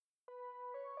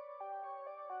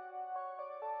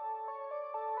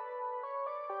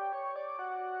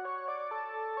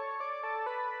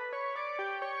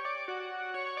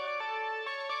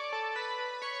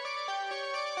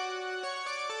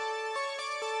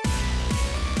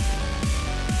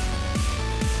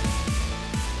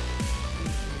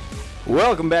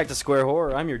Welcome back to Square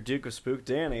Horror. I'm your Duke of Spook,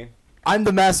 Danny. I'm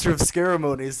the master of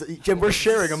Scaremonies. Jim, we're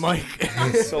sharing a mic.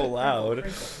 It's so loud.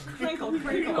 Crinkle.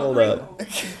 Hold up.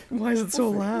 Why is it so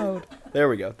loud? There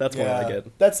we go. That's more like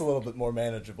it. That's a little bit more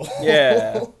manageable.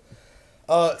 Yeah.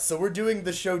 So we're doing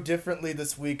the show differently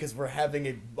this week because we're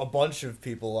having a bunch of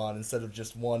people on instead of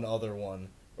just one other one.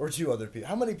 Or two other people.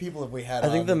 How many people have we had I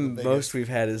on? think the most we've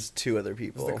had is 2 other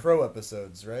people. It's the Crow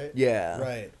episodes, right? Yeah.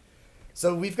 Right.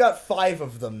 So we've got 5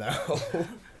 of them now.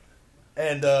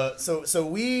 And so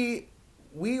we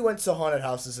went to haunted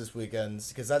houses this weekend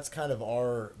because that's kind of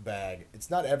our bag. It's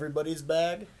not everybody's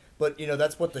bag, but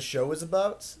that's what the show is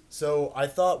about. So I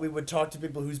thought we would talk to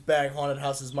people whose bag haunted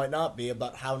houses might not be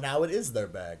about how now it is their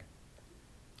bag.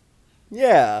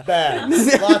 Yeah.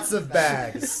 Bags. Lots of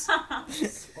bags.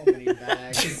 So many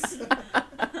bags.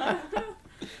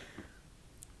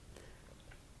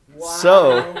 Wow.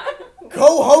 So,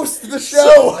 Co-host the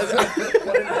show!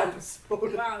 What an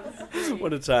episode. Wow, this is great.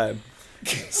 what a time.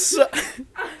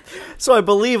 So I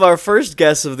believe our first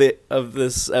guest of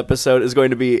this episode is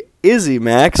going to be Izzy Why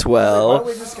Maxwell. don't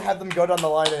we just have them go down the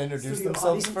line and introduce Studio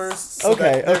themselves audience. first?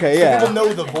 Okay, so yeah. people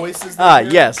know the voices.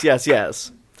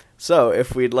 Yes. So,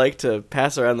 if we'd like to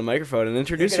pass around the microphone and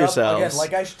introduce yourselves. Again,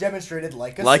 like I demonstrated,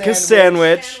 like a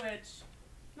sandwich.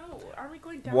 No, are we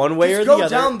going down? One way Just or go the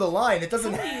other. down the line. It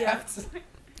doesn't have to.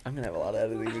 I'm going to have a lot of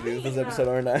editing to do with this episode,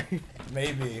 aren't I?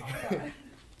 Maybe.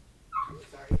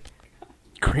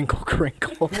 Crinkle.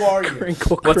 Who are you?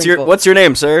 Crinkle. What's your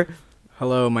name, sir?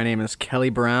 Hello, my name is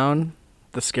Kelly Brown,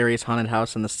 the scariest haunted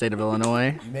house in the state of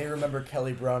Illinois. You may remember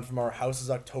Kelly Brown from our House is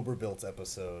October Built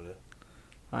episode.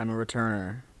 I'm a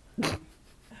returner.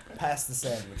 Pass the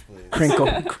sandwich, please. Crinkle.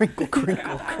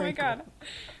 Oh my god.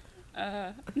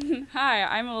 Hi,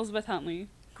 I'm Elizabeth Huntley.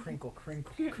 Crinkle.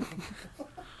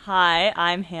 Hi,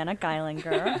 I'm Hannah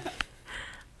Geilinger.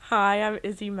 Hi, I'm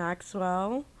Izzy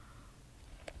Maxwell.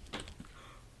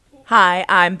 Hi,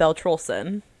 I'm Belle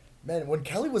Trolson. Man, when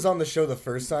Kelly was on the show the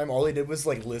first time, all he did was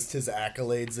list his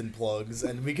accolades and plugs,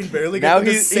 and we can barely get Now them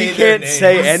to he say their can't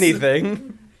say names.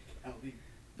 anything.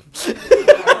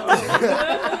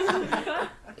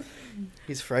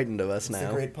 He's frightened of us It's the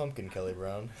now. Great Pumpkin, Kelly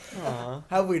Brown. Aw.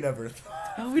 How have we never?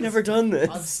 How have we never done this?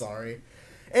 I'm sorry.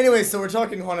 Anyway, so we're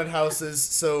talking haunted houses.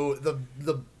 So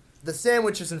the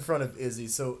sandwich is in front of Izzy.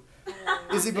 So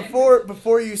Izzy,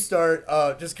 before you start,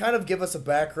 just kind of give us a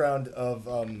background of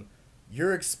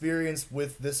your experience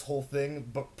with this whole thing,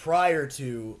 but prior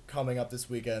to coming up this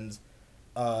weekend,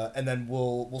 and then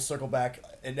we'll circle back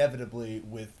inevitably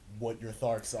with what your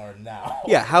thoughts are now.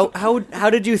 Yeah, how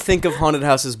did you think of haunted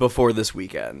houses before this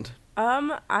weekend?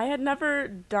 I had never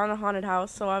done a haunted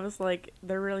house, so I was like,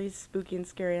 they're really spooky and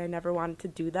scary. I never wanted to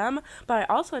do them, but I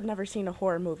also had never seen a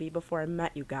horror movie before I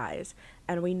met you guys,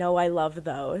 and we know I love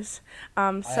those.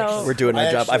 We're doing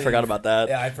our job. I forgot about that.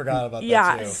 Yeah, I forgot about that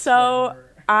Yeah, too. so You're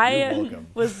I welcome.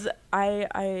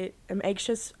 I am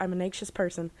anxious. I'm an anxious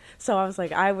person, so I was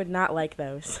like, I would not like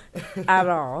those at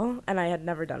all, and I had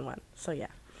never done one. So yeah.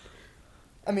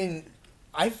 I mean,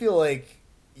 I feel like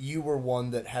you were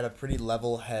one that had a pretty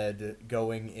level head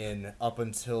going in up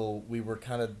until we were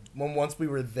kind of once we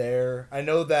were there. I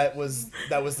know that was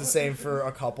the same for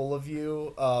a couple of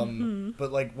you.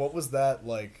 But what was that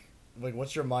like? Like,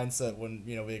 what's your mindset when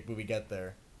we get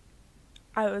there?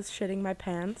 I was shitting my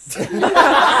pants.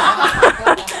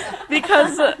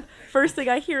 Because first thing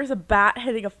I hear is a bat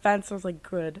hitting a fence. I was like,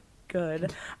 good.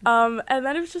 And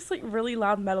then it was just really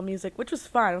loud metal music, which was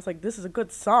fine. I was like, this is a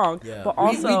good song. Yeah. But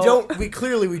also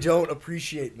we don't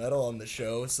appreciate metal on the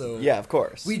show, so Yeah, of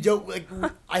course. we don't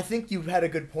I think you had a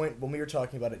good point when we were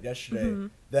talking about it yesterday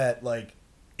that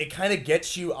it kind of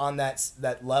gets you on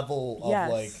that level of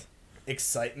Yes.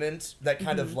 excitement that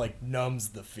kind of numbs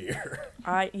the fear.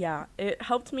 it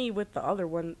helped me with the other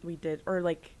one we did, or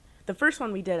the first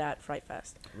one we did at Fright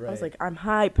Fest. I was Right. like, I'm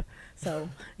hype. So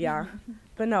yeah.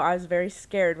 But no, I was very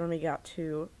scared when we got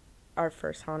to our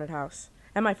first haunted house.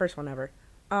 And my first one ever.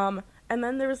 And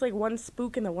then there was one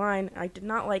spook in the line. I did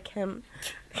not like him.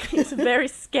 He's very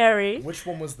scary. Which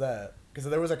one was that? Because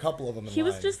there was a couple of them in He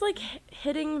was line. just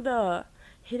hitting the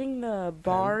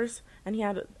bars, and he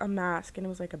had a mask, and it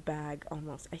was like a bag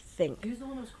almost, I think. He was the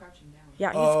one that was crouching down.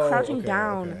 Yeah, he was crouching okay,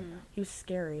 down. okay. He was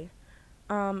scary.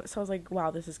 So I was like, wow,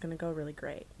 this is going to go really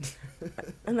great.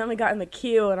 And then we got in the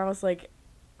queue, and I was like,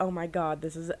 oh my god,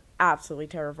 this is absolutely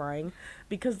terrifying.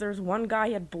 Because there's one guy,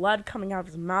 he had blood coming out of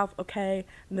his mouth, okay,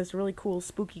 and this really cool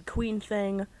spooky queen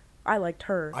thing. I liked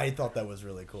her. I thought that was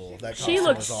really cool. That She costume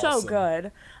looked was so awesome.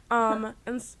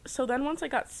 good. So then once I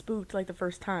got spooked, the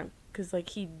first time, because,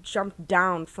 he jumped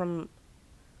down from,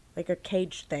 a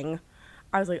cage thing,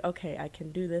 I was like, okay, I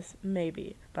can do this,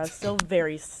 maybe. But I was still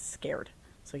very scared.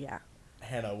 So, yeah.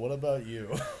 Hannah, what about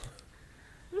you?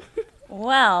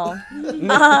 Well,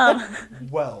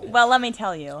 Well, let me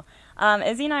tell you.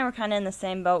 Izzy and I were kind of in the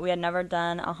same boat. We had never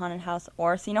done a haunted house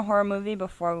or seen a horror movie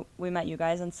before we met you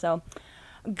guys. And so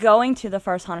going to the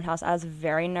first haunted house, I was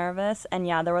very nervous. And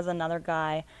yeah, there was another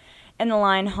guy in the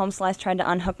line. Home Slice tried to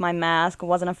unhook my mask.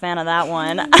 Wasn't a fan of that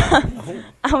one. I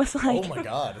was like, oh my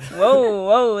god.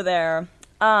 whoa there.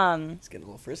 It's getting a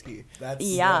little frisky. That's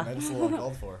Yeah. that's a little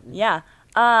called for. Yeah.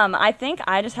 I think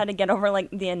I just had to get over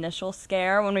like the initial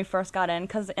scare when we first got in,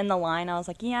 because in the line I was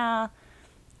like, yeah,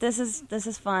 this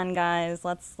is fun, guys.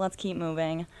 Let's keep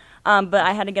moving. But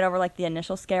I had to get over like the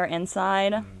initial scare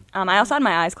inside. I also had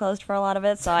my eyes closed for a lot of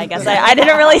it, so I guess I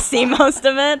didn't really see most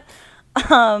of it.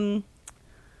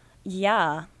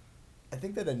 Yeah. I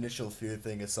think that initial fear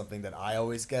thing is something that I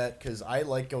always get, because I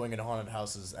like going in haunted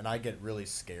houses and I get really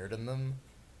scared in them.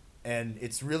 And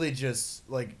it's really just,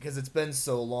 like, because it's been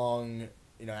so long,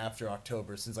 you know, after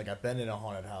October, since, like, I've been in a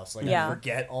haunted house. Like, Yeah. I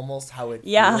forget almost how it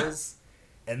Yeah. feels.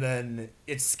 And then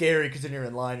it's scary because then you're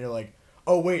in line, you're like,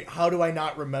 oh, wait, how do I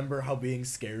not remember how being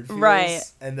scared feels? Right.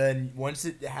 And then once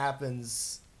it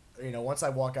happens, you know, once I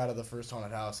walk out of the first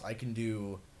haunted house, I can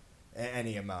do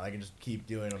any amount. I can just keep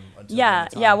doing them until Yeah,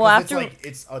 the time. yeah, well, 'Cause after-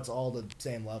 it's like, it's all the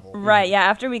same level. Right, yeah,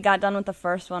 after we got done with the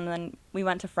first one, then we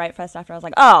went to Fright Fest after. I was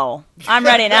like, oh, I'm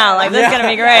ready now. Like, this is going to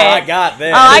be great. I got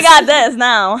this. Oh, I got this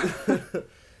now.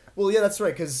 Well, yeah, that's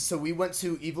right, because so we went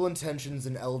to Evil Intentions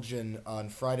in Elgin on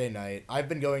Friday night. I've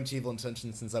been going to Evil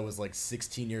Intentions since I was, like,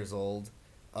 16 years old.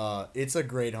 It's a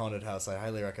great haunted house. I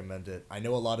highly recommend it. I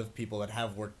know a lot of people that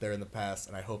have worked there in the past,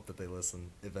 and I hope that they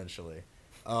listen eventually.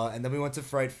 And then we went to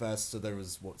Fright Fest, so there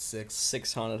was, what, six?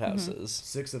 6 haunted houses.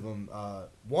 6 of them.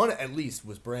 One, at least,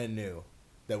 was brand new.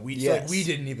 That we, Yes. like, we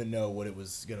didn't even know what it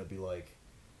was going to be like.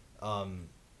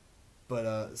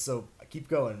 So, keep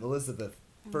going. Elizabeth,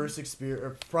 first experience,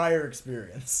 or prior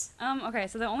experience. Okay,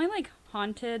 so the only like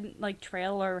haunted like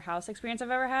trail or house experience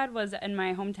I've ever had was in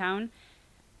my hometown.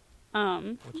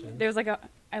 There's like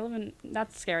I live in,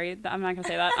 that's scary. I'm not gonna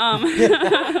say that.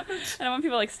 I don't want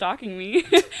people like stalking me.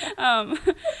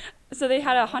 So they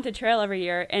had a haunted trail every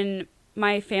year, and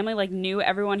my family like knew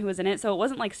everyone who was in it, so it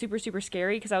wasn't like super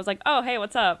scary because I was like, oh hey,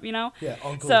 what's up, you know? Yeah,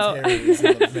 Uncle So- Terry is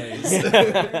in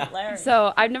the maze.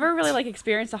 So I've never really like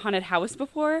experienced a haunted house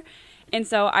before. And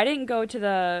so I didn't go to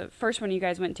the first one you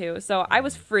guys went to. So I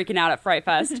was freaking out at Fright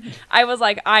Fest. I was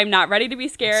like, I'm not ready to be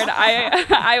scared.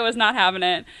 I was not having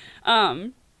it.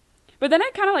 But then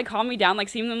it kind of like calmed me down, like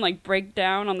seeing them like break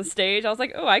down on the stage. I was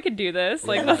like, oh, I could do this.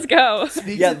 Like, let's go. Let's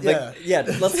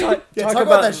talk Talk about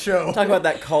about that show. Talk about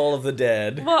that Call of the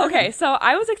Dead. Well, okay. So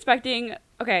I was expecting,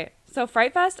 so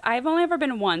Fright Fest, I've only ever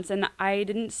been once, and I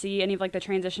didn't see any of like the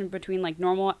transition between like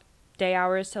normal day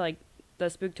hours to like the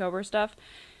Spooktober stuff.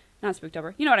 Not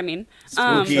Spooktober. You know what I mean.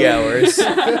 Spooky hours.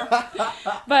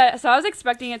 But so I was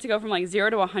expecting it to go from like 0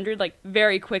 to 100 like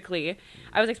very quickly.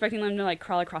 I was expecting them to like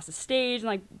crawl across the stage and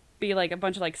like be like a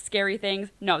bunch of like scary things.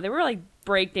 No, they were like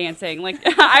break dancing. Like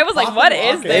I was like, Pop what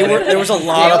and is lock. this? There was a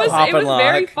lot of pop It and was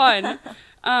very lock. fun.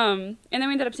 And then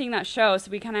we ended up seeing that show,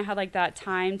 so we kind of had like that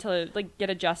time to like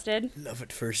get adjusted. Love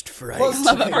at first fright. Plus,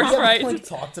 Love at we first haven't, fright. like,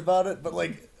 talked about it, but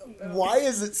like, why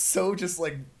is it so just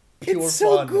like pure It's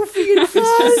so fun? goofy and It's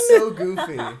just so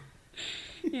goofy.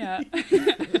 Yeah.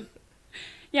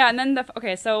 Yeah, and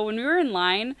then so when we were in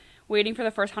line waiting for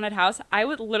the first haunted house, I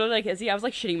would literally like Izzy, I was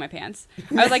like shitting my pants.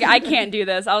 I was like, I can't do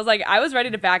this. I was ready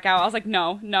to back out. I was like,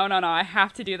 no, I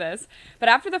have to do this. But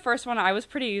after the first one, I was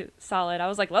pretty solid. I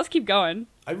was like, let's keep going.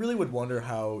 I really would wonder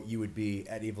how you would be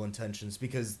at Evil Intentions,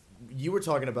 because you were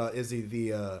talking about, Izzy,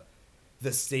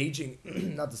 the staging,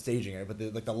 not the staging, but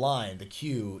the line, the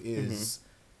queue is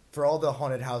for all the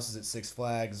haunted houses at Six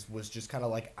Flags was just kind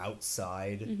of like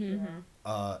outside.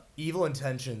 Evil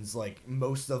Intentions, like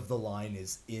most of the line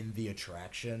is in the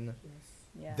attraction.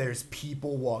 Yeah. There's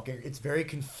people walking. It's very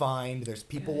confined. There's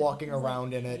people walking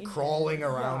around in it, crawling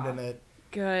around in it.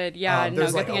 Good. Yeah, no,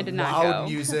 There's good like thing I a did not loud go.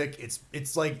 music.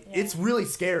 It's like it's really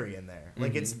scary in there.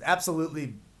 Like it's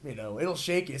absolutely, it'll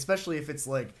shake you, especially if it's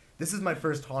like, this is my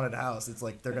first haunted house. It's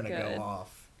like they're gonna Good. go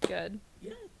off. Good.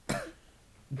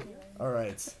 All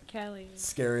right, Kelly.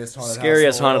 scariest haunted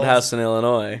Scariest house. haunted house in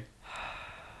Illinois.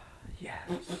 Yes.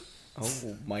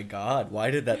 Oh my God! Why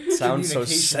did that sound so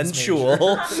Communications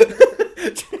sensual?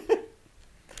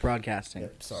 Broadcasting.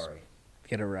 Yep, sorry.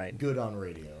 Get it right. Good on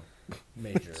radio,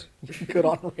 major. Good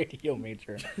on radio,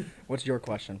 major. What's your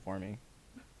question for me?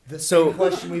 The So- same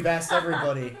question we've asked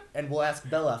everybody, and we'll ask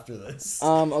Belle after this.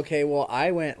 Okay, well,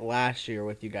 I went last year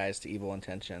with you guys to Evil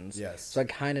Intentions. Yes. So I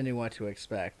kind of knew what to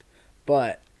expect.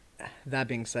 But that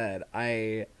being said,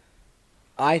 I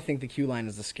think the queue line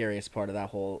is the scariest part of that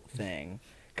whole thing,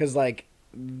 because like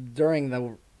during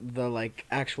the like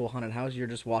actual haunted house, you're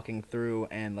just walking through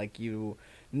and like you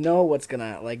know what's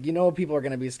gonna like people are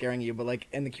gonna be scaring you, but like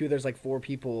in the queue there's like 4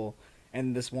 people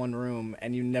in this one room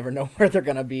and you never know where they're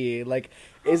gonna be. Like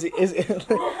is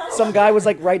some guy was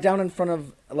like right down in front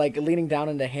of like leaning down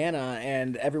into Hannah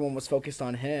and everyone was focused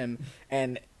on him,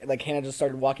 and like Hannah just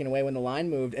started walking away when the line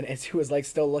moved, and Izzy was like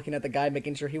still looking at the guy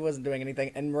making sure he wasn't doing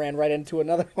anything and ran right into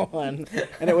another one.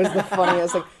 And it was the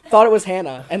funniest, like thought it was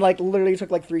Hannah and like literally took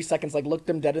like 3 seconds, like looked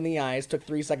him dead in the eyes, took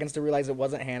 3 seconds to realize it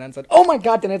wasn't Hannah and said, "Oh my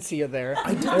god, didn't see you there."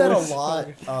 I did that a lot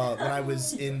when I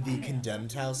was in the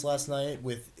condemned house last night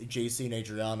with JC and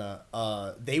Adriana.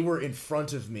 They were in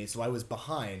front of me, so I was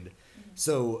behind.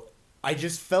 So I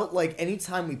just felt like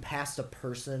anytime we passed a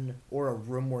person or a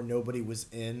room where nobody was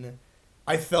in,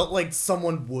 I felt like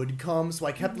someone would come, so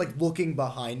I kept like looking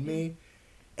behind me.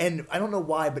 And I don't know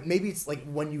why, but maybe it's like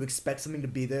when you expect something to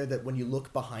be there, that when you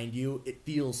look behind you, it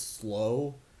feels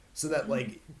slow. So that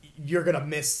like you're gonna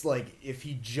miss like if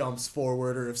he jumps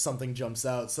forward or if something jumps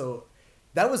out. So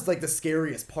that was like the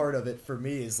scariest part of it for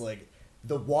me, is like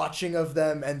the watching of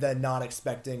them and then not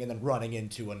expecting and then running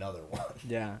into another one.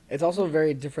 Yeah, it's also a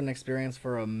very different experience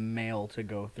for a male to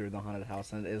go through the haunted house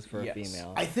than it is for Yes. a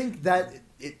female. I think that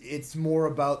it's more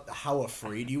about how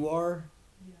afraid you are.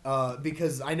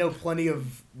 Because I know plenty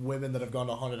of women that have gone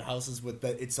to haunted houses with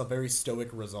that it's a very stoic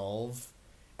resolve,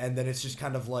 and then it's just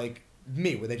kind of like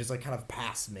me, where they just like kind of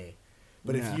pass me.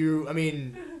 But Yeah. if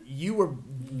you were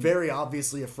very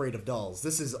obviously afraid of dolls.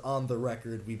 This is on the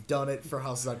record. We've done it for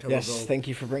Houses October. Yes, thank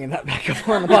you for bringing that back up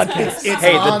on the podcast. It's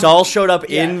Hey, the on- doll showed up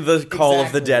Yeah, in the Call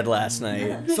of the exactly. Dead last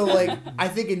night. So, like, I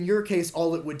think in your case,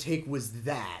 all it would take was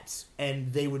that,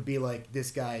 and they would be like,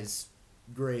 this guy's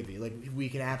gravy. Like, we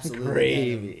can absolutely get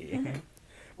him. Gravy.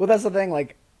 Well, that's the thing.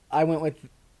 Like, I went with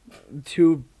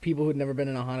 2 people who'd never been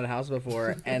in a haunted house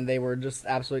before, and they were just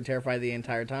absolutely terrified the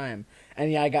entire time.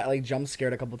 And yeah, I got like jump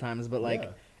scared a couple times, but like Yeah.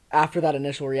 after that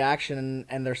initial reaction,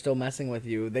 and they're still messing with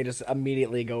you, they just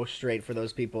immediately go straight for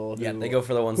those people. Who, Yeah, they go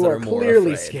for the ones who that are are more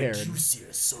clearly afraid. scared.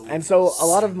 Juicier souls. And so a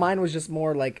lot of mine was just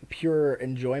more like pure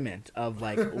enjoyment of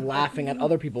like laughing at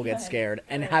other people get scared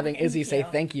and having Izzy say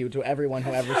thank you to everyone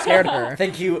who ever scared her.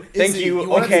 Thank you, Izzy, thank you.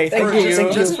 wanna- Okay, for- thank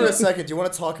you. Just for a second, do you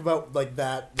want to talk about like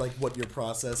that, like what your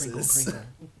process is?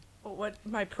 What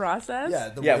my process? Yeah,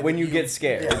 the Yeah, way when that you get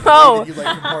scared. Yeah, the Oh. way that you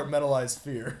like compartmentalize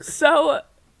fear. So,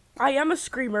 I am a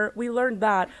screamer. We learned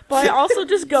that, but I also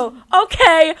just go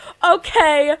okay,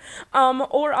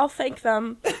 or I'll thank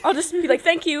them. I'll just be like,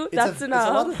 thank you. That's It's a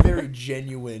lot enough. of very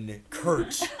genuine,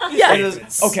 curt. Yeah. It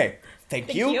is- okay,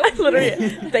 thank you. I literally,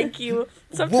 thank you.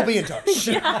 We'll be in touch.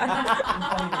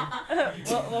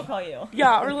 We'll call you.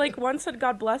 Yeah, or like one said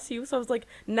God bless you, so I was like,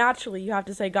 naturally you have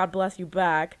to say God bless you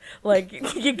back. Like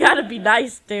you gotta be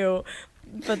nice too.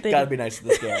 But they Gotta be nice to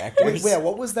the scare Wait, actors. yeah,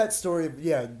 what was that story?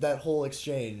 Yeah, that whole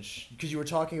exchange, because you were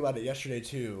talking about it yesterday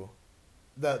too.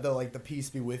 The like the peace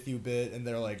be with you bit, and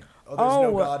they're like, oh, there's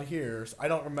no Oh. God here. I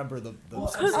don't remember the.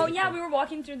 Oh yeah, we were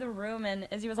walking through the room and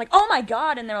Izzy was like, "Oh my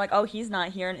god!" And they're like, "Oh, he's not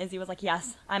here." And Izzy was like,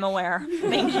 "Yes, I'm aware.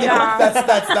 Thank you." Yeah.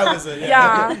 that was it.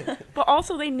 Yeah. Yeah. But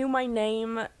also they knew my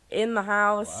name in the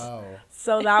house. Wow.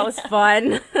 So that was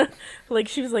fun. Like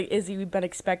she was like, Izzy, we've been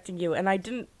expecting you, and I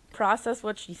didn't process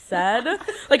what she said.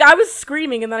 Like I was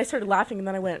screaming and then I started laughing and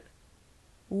then I went,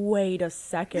 wait a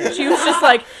second. She was just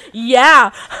like,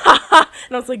 yeah.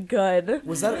 And I was like, good.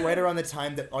 Was that right around the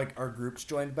time that like our groups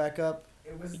joined back up?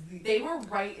 It was the, They were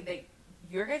right.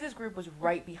 Your guys' group was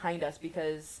right behind us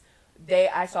because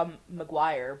I saw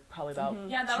McGuire probably about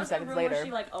Yeah, that 2 was the seconds room later. where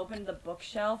she like opened the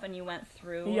bookshelf and you went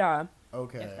through. Yeah.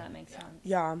 Okay. If that makes sense.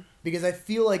 Yeah. Because I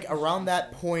feel like around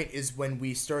that point is when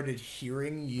we started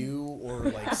hearing you or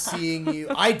like seeing you.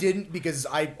 I didn't, because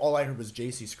all I heard was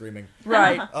JC screaming.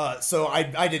 Right. So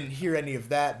I didn't hear any of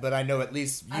that, but I know at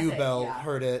least I you, think, Belle, yeah.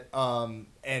 heard it.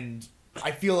 And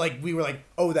I feel like we were like,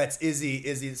 oh, that's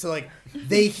Izzy. So like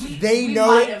they We know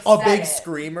might have a said big it.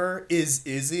 screamer is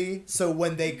Izzy. So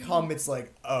when they come, it's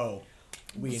like, oh,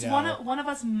 we So know. one of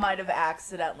us might have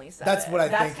accidentally said That's it. what I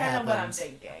That's think kind of what I'm happens.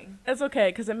 thinking. It's okay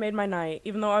because it made my night.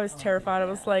 Even though I was terrified, I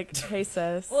was like, hey,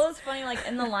 sis. Well, it's funny, like,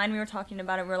 in the line we were talking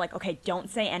about it, we were like, okay, don't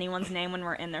say anyone's name when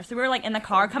we're in there. So we were, like, in the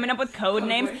car coming up with code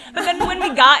names. But then when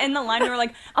we got in the line, we were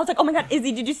like, I was like, oh my god,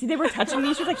 Izzy, did you see they were touching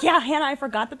me? She was like, yeah, Hannah, I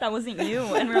forgot that wasn't you.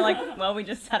 And we were like, well, we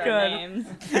just said our Good. names.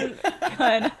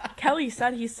 Good. Kelly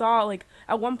said he saw, like,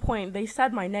 at one point, they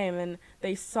said my name, and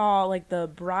they saw, like,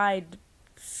 the bride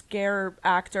scare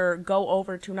actor go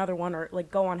over to another one or, like,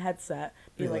 go on headset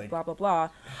be You're like like- blah blah blah.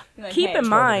 Like, Keep hey, in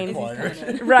mind, Choir.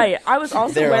 right? I was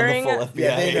also They're wearing. on the full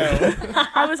FBI. Yeah, they know.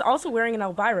 I was also wearing an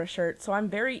Elvira shirt, so I'm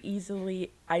very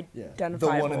easily Yeah. The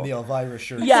identifiable. one in the Elvira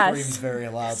shirt Yes. screams very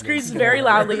loudly. Screams Go very on.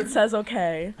 loudly. It says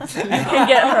okay. You can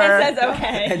get her. It says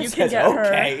okay. And You says, can get her.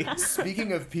 okay.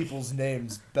 Speaking of people's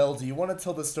names, Belle, do you want to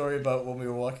tell the story about when we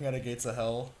were walking out of Gates of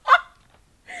Hell?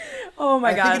 Oh my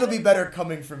I god. think it'll be better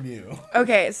coming from you.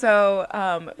 Okay, so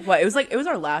it was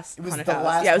our last It was haunted the house.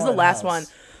 last Yeah, it was the haunted last house. one.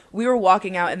 We were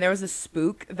walking out and there was a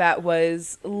spook that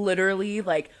was literally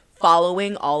like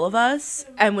following all of us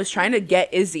and was trying to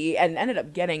get Izzy and ended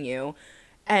up getting you.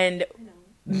 And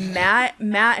Matt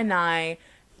and I,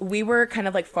 we were kind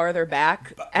of like farther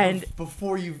back and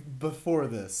Before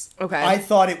this, Okay. I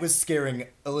thought it was scaring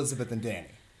Elizabeth and Danny.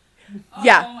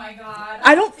 yeah. Oh my god.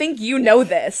 I don't think you know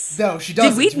this. No, she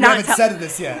doesn't. we not haven't tell- said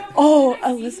this yet. Oh,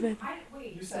 Elizabeth.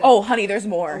 Oh, honey, there's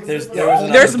more. There's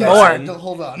There's another more. person.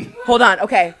 Hold on. Hold on.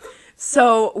 Okay.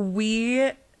 So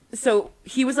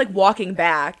he was like walking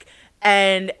back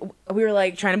and we were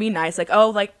like trying to be nice, like, oh,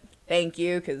 like, thank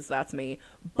you, because that's me.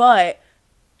 But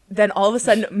then all of a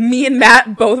sudden, me and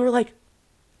Matt both were like,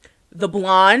 the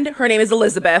blonde, her name is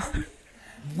Elizabeth.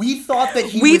 We thought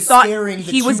that we was thought scaring the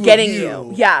he was two getting of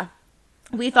you. Yeah.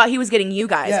 We thought he was getting you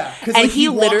guys. Yeah, because and like, he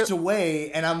walked literally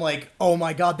away, and I'm like, oh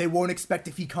my god, they won't expect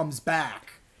if he comes back.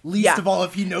 Least Yeah. of all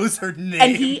if he knows her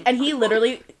name. and he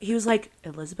literally he was like,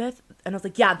 Elizabeth? And I was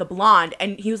like, yeah, the blonde.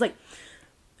 And he was like,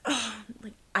 oh,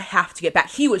 like, I have to get back.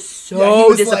 He was so Yeah, he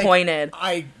was like, disappointed.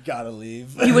 I gotta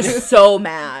leave. He was so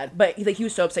mad, but he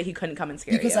was so upset he couldn't come and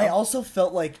scare because you. I also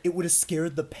felt like it would have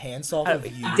scared the pants off of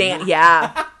you. Dan,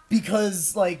 yeah,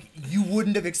 Because like you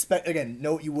wouldn't have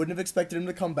you wouldn't have expected him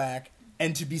to come back,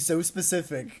 and to be so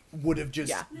specific would have just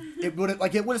Yeah. it would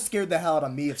have scared the hell out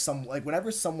of me if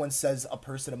whenever someone says a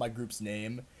person in my group's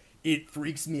name, it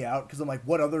freaks me out because I'm like,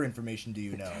 what other information do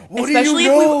you know? What especially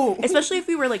do you know? especially if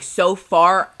we were like so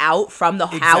far out from the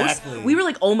house. Exactly. We were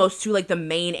like almost to like the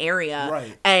main area,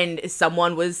 Right. And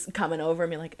someone was coming over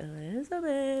and be like,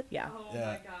 Elizabeth, yeah. Oh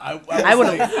Yeah, my god. I would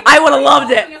was like, have, I would have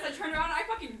loved it. As I turned around, I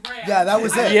fucking ran. yeah, that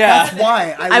was it. Yeah. That's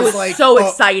why I was like, so oh,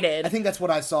 excited. I think that's what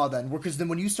I saw then, because then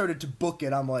when you started to book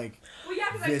it, I'm like, Well,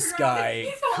 yeah, 'cause I this turned around, guy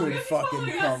he's following could us, he's fucking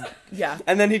following come. us. Yeah,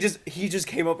 And then he just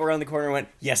came up around the corner and went,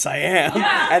 "Yes, I am."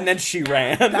 And then she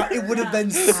ran. That- it would have been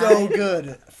so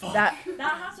good. Fuck. that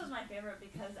That house was my favorite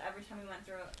because every time we went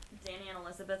through, Danny and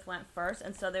Elizabeth went first,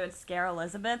 and so they would scare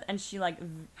Elizabeth, and she like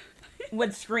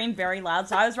would scream very loud.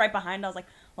 So I was right behind. I was like,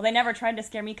 well, they never tried to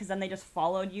scare me because then they just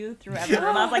followed you through every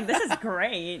room. I was like, this is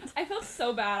great. I felt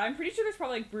so bad. I'm pretty sure there's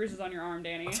probably like bruises on your arm,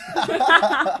 Danny.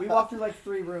 We walked through like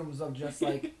 3 rooms of just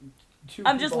like 2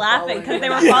 I'm just people laughing following because they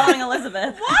were Elizabeth. following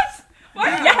Elizabeth. What?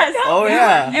 Why? Yes. Oh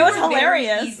yeah. It was Very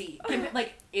hilarious. Easy.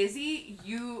 Like Izzy,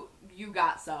 you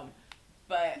got some,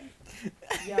 but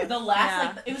the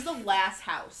last Yeah. it was the last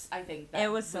house I think. That It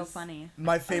was so funny.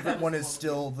 My favorite one is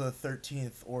still the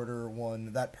 13th Order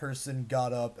one. That person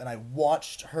got up, and I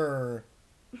watched her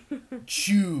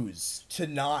choose to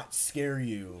not scare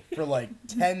you for like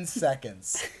 10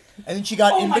 seconds. And then she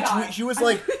got Oh in my between. God. She was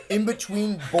like in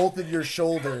between both of your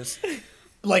shoulders,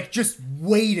 like just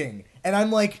waiting. And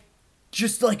I'm like,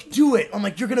 just like do it. I'm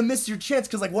like, you're gonna miss your chance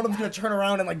because like one of them's gonna turn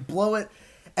around and like blow it.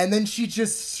 And then she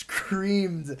just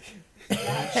screamed.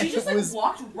 she just like was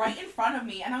walked right in front of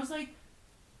me, and I was like,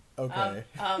 okay.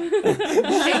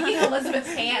 shaking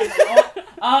Elizabeth's hand. Like,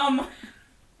 oh, I'm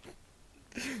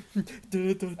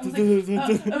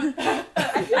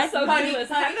so Honey, clueless.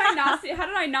 How did I not see? How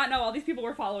did I not know all these people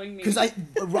were following me? Because I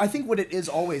think what it is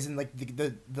always, and like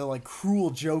the like cruel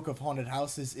joke of haunted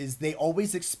houses is they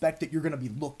always expect that you're gonna be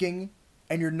looking,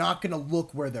 and you're not gonna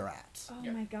look where they're at,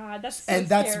 Oh my god, that's so and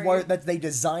that's scary. why they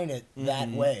design it that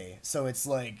way. So it's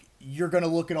like you're gonna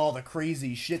look at all the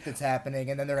crazy shit that's happening,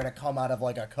 and then they're gonna come out of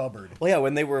like a cupboard. Well, yeah,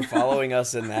 when they were following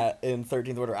us in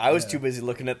 13th Order, I was Yeah. too busy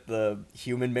looking at the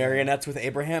human marionettes with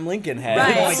Abraham Lincoln heads.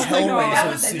 Right. Like Oh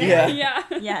Hellraiser scene. Yeah. Yeah.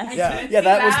 Yes. Yeah.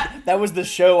 Yeah, that was the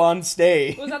show on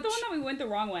stage. Was that the one that we went the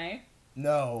wrong way?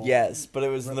 No. Yes, but it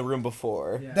was in the room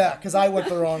before. Yeah. That because I went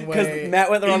the wrong way. Because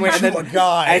Matt went the wrong way, and into then a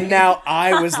guy. and now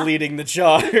I was leading the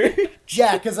charge.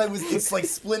 Yeah, because it's like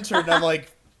splintered, and I'm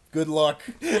like, good luck.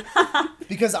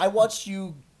 Because I watched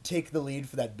you take the lead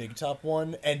for that big top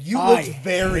one, and you looked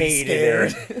very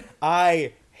hated scared. it.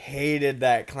 I hated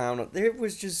that clown. There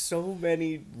was just so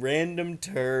many random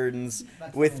turns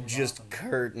That with one was just awesome.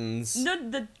 curtains.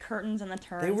 The curtains and the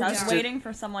turns. were I was just- waiting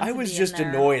for someone I to was be just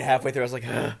in there. annoyed halfway through. I was like,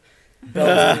 ugh.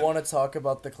 Belle, do you want to talk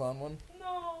about the clown one?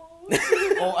 No.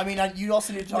 Well, I mean, you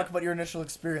also need to talk about your initial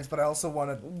experience, but I also want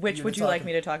to. Which would you like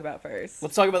me to talk about first?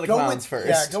 Let's talk about the clowns first.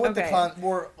 Yeah, go with the Okay. clown.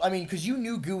 More, I mean, because you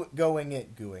knew going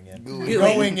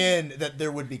in that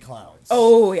there would be clowns.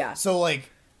 Oh yeah. So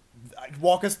like,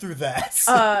 walk us through that.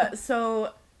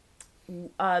 So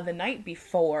the night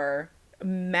before,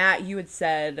 Matt, you had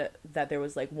said that there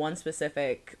was like one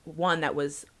specific one that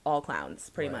was all clowns,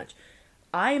 pretty much.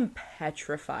 I am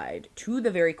petrified to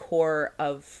the very core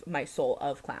of my soul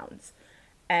of clowns,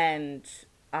 and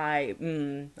I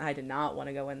did not want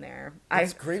to go in there.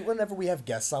 It's great whenever we have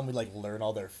guests on, we like learn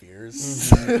all their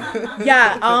fears.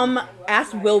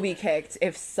 Ass will be kicked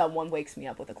if someone wakes me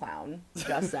up with a clown.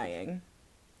 Just saying.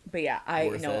 But yeah,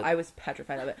 I was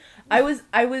petrified of it. I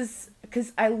was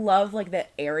because I love like the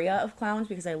area of clowns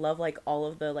because I love like all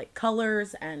of the like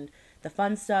colors and the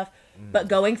fun stuff. But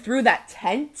going through that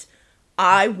tent,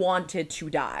 I wanted to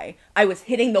die. I was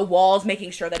hitting the walls,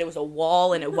 making sure that it was a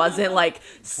wall and it wasn't like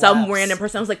some random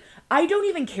person. I was like, I don't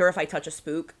even care if I touch a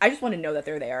spook. I just want to know that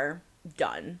they're there.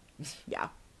 Done. Yeah.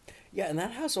 Yeah, and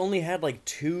that house only had like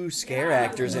 2 scare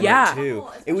actors in Yeah. it too.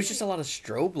 It was just a lot of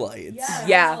strobe lights.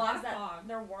 Yeah.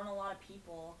 There weren't a lot of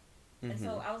people. And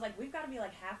so I was like, we've got to be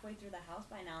like halfway through the house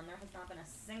by now, and there has not been a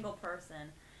single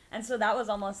person. And so that was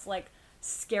almost like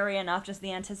scary enough, just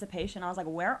the anticipation. I was like,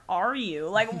 where are you?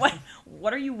 Like,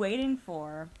 what are you waiting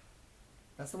for?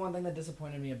 That's the one thing that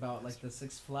disappointed me about like the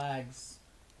Six Flags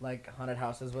like haunted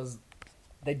houses was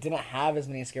they didn't have as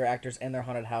many scare actors in their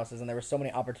haunted houses, and there were so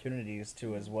many opportunities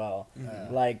to as well.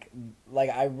 Like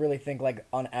I really think like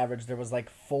on average there was like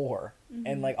 4,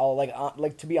 and like all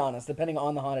like to be honest, depending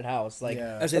on the haunted house, like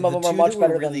some of them are much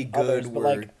better really than good. others, but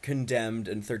like Condemned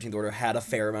and 13th Order had a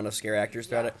fair amount of scare actors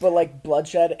throughout it. But like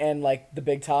Bloodshed and like the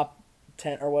Big Top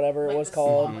tent or whatever it was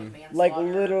called, like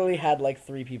literally had like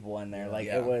 3 people in there. Like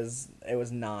it was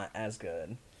not as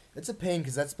good. It's a pain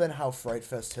because that's been how Fright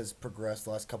Fest has progressed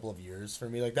the last couple of years for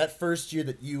me. Like that first year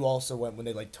that you also went when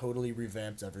they like totally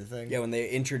revamped everything. Yeah, when they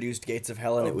introduced Gates of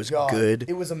Hell and it was God. good.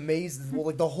 It was amazing. Well,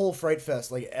 like the whole Fright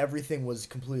Fest, like everything was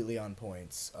completely on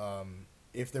point.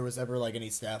 If there was ever like any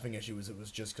staffing issues, it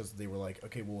was just because they were like,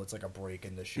 okay, well, it's like a break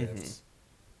in the shifts.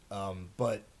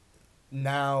 But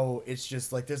now it's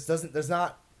just like it's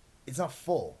not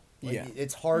full. Like,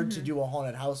 it's hard to do a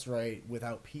haunted house right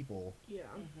without people. Yeah.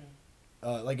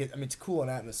 It's cool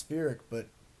and atmospheric, but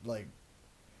like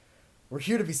we're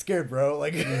here to be scared, bro.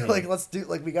 Like like let's do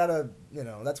like we gotta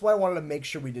that's why I wanted to make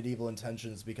sure we did Evil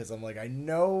Intentions, because I'm like, I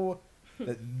know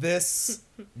that this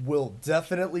will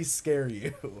definitely scare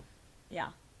you. Yeah.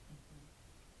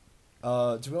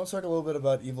 Do we want to talk a little bit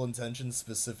about Evil Intentions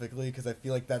specifically? Because I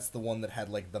feel like that's the one that had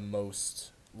like the most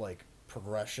like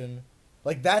progression.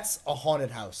 Like that's a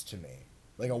haunted house to me.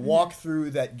 Like a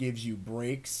walkthrough that gives you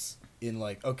breaks in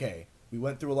like, okay, we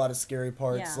went through a lot of scary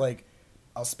parts. Yeah. Like,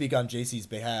 I'll speak on JC's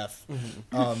behalf.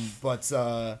 But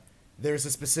there's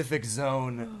a specific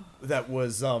zone that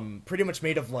was pretty much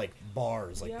made of like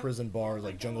bars, like prison bars,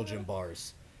 like jungle gym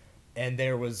bars, and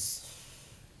there was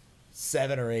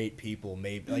 7 or 8 people,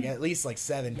 maybe like at least like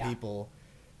 7 people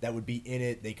that would be in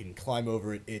it. They can climb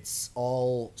over it. It's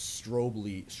all strobe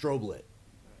lit,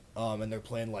 and they're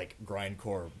playing like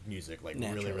grindcore music, like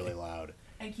really really loud.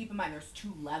 And keep in mind, there's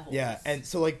 2 levels. Yeah, and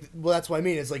so like, well, that's what I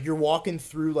mean. It's like you're walking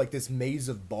through like this maze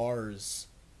of bars,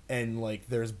 and like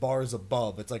there's bars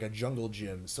above. It's like a jungle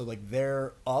gym. So like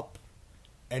they're up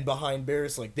and behind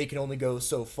barriers. Like they can only go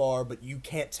so far, but you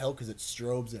can't tell because it's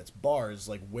strobes and it's bars.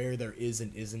 Like where there is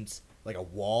and isn't like a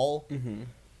wall.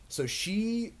 So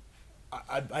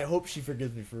I hope she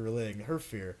forgives me for relaying her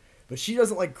fear, but she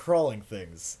doesn't like crawling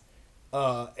things,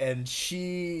 and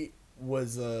she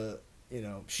was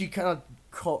she kind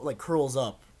of curls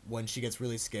up when she gets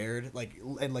really scared,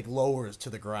 and lowers to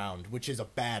the ground, which is a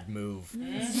bad move.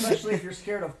 Especially if you're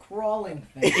scared of crawling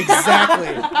things.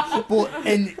 Exactly. Well,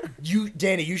 and you,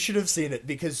 Danny, you should have seen it,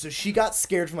 because she got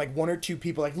scared from like 1 or 2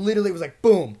 people. Like literally, it was like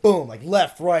boom, boom, like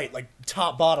left, right, like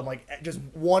top, bottom, like just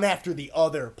one after the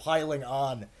other piling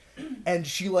on, and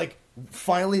she like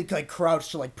finally like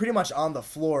crouched to like pretty much on the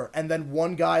floor, and then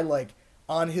one guy like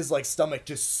on his like stomach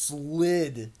just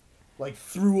slid like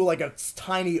through like a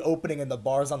tiny opening in the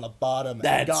bars on the bottom.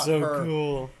 And got so her.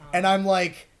 cool. And I'm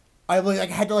like, I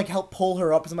had to like help pull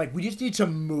her up, because I'm like, we just need to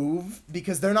move,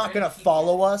 because they're not gonna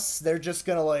follow us. They're just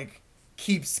gonna like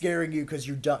keep scaring you because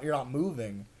you're not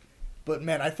moving. But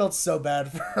man, I felt so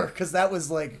bad for her, because that was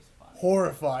like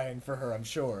horrifying for her, I'm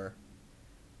sure.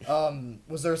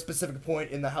 Was there a specific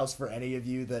point in the house for any of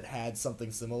you that had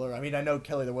something similar? I mean, I know,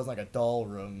 Kelly, there wasn't like a doll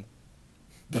room.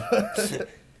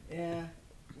 Yeah.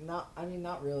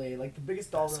 Not really. Like the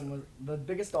biggest doll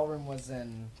room was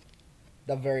in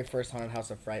the very first haunted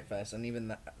house of Fright Fest, and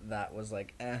even that was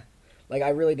like, Like, I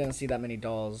really didn't see that many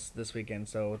dolls this weekend,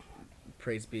 so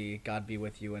praise be, God be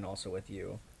with you and also with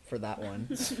you for that one.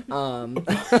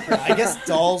 I guess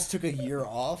dolls took a year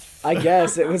off. I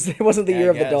guess it wasn't the Yeah, year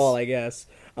I of the guess. doll, I guess.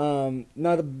 No,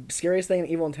 the scariest thing in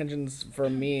Evil Intentions for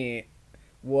me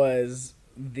was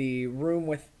the room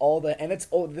with all the, and it's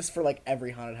this for like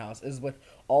every haunted house, is with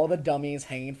all the dummies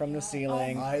hanging from the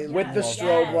ceiling with the love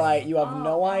strobe that. light. You have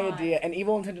no God. idea, and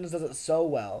Evil Intentions does it so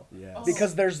well Yes.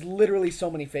 because there's literally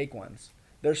so many fake ones.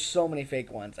 There's so many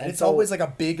fake ones, And it's so, always like a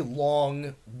big,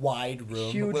 long, wide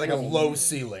room Huge with like room. a low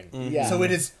ceiling. Yeah. So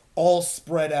it is all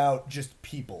spread out, just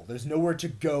people. There's nowhere to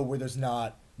go where there's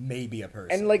not maybe a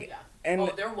person. and like Yeah. and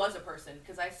Oh, there was a person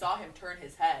because I saw him turn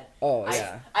his head. oh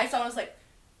yeah. I saw. I was like,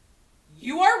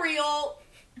 "You are real."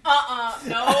 No.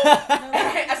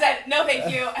 I said no,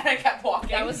 thank you, and I kept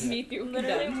walking. That was me through.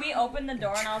 Literally, we opened the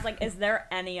door and I was like, "Is there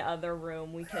any other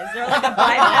room we could? Is there like a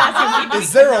bypass?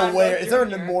 is there a way? Is there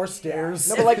more stairs?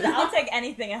 No, but like I'll take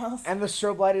anything else." and the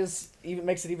strobe light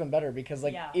makes it even better because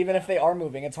like Yeah. even if they are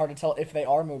moving, it's hard to tell if they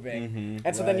are moving,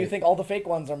 and so then you Right. think all the fake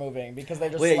ones are moving because they're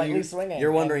just Well, yeah, slightly swinging.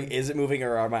 You're wondering, and is it moving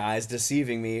or are my eyes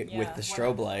deceiving me Yeah. with the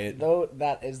strobe light? though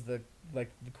that is the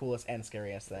coolest and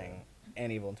scariest thing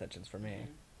in Evil Intentions for me.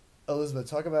 Elizabeth,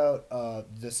 talk about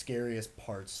the scariest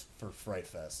parts for Fright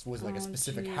Fest. Was it like a Oh,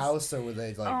 specific jeez. house, or were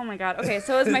they like? Oh my god. Okay,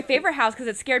 so it was my favorite house because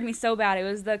it scared me so bad. It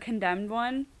was the Condemned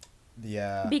one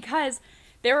Yeah. because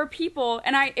there were people,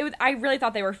 and I really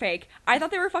thought they were fake. I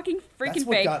thought they were fucking That's freaking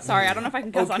what fake. got Sorry, me. I don't know if I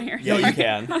can cuss on here. Yeah, you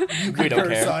can. We don't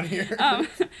Curse care. on here.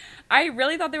 I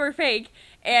really thought they were fake,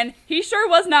 and he sure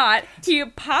was not. He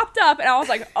popped up, and I was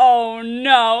like, "Oh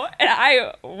no!" And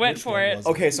I went Which for one it. was it?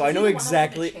 Okay, so Was I he know the one that was in the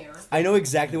exactly. chair? I know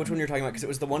exactly which one you're talking about because it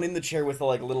was the one in the chair with the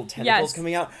like little tentacles Yes.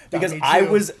 coming out. Because me I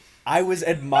too. was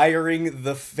admiring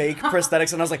the fake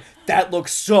prosthetics and I was like, that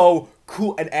looks so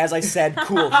cool. And as I said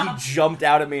cool, he jumped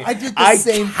out at me. I did the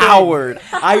same thing. cowered.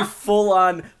 I full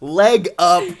on leg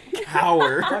up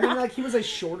cowered. I mean, like he was a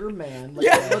shorter man. Like,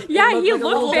 Yeah. Yeah, he a looked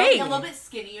little, fake. a little bit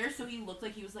skinnier, so he looked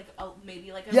like he was like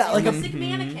maybe like a Yeah, like a- realistic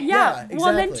mannequin. Yeah. Yeah, Well,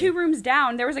 and then exactly. 2 rooms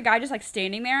down, there was a guy just like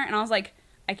standing there, and I was like,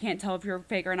 I can't tell if you're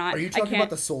fake or not. Are you I talking can't. about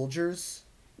the soldiers?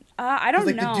 I don't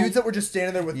Like know. the dudes that were just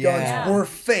standing there with Yeah. guns were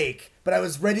fake, but I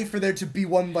was ready for there to be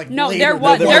one like No, later there that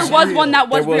was real. one that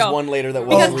was there was real. one later that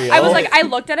was Because real. I was like, I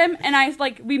looked at him and I was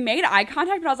like, we made eye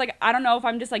contact, but I was like, I don't know if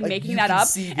I'm just like Like, making you that can up.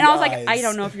 see And the I was like, I eyes.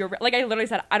 don't know if you're like, I literally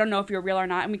said, I don't know if you're real or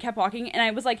not. And we kept walking, and I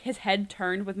was like, his head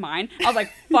turned with mine. I was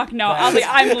like, fuck no. I was like,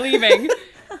 I'm leaving.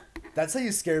 That's how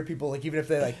you scare people. Like even if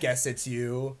they like guess it's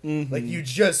you, Mm-hmm. like you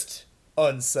just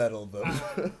unsettle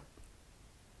them.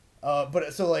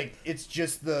 But so like it's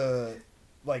just the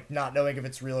like not knowing if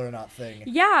it's real or not thing.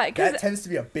 Yeah, because That tends to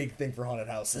be a big thing for haunted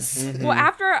houses. well,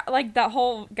 after like that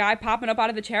whole guy popping up out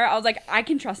of the chair, I was like, I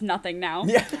can trust nothing now.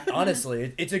 yeah.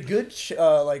 Honestly, it's a good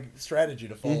like strategy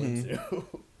to fall Mm-hmm. into.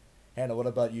 Hannah, what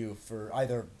about you for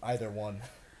either one?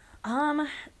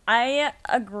 I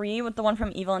agree with the one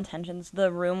from Evil Intentions,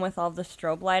 the room with all the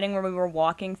strobe lighting where we were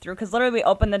walking through, because literally we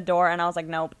opened the door and I was like,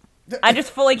 nope. I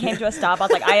just fully came to a stop. I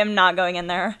was like, I am not going in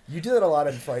there. You do that a lot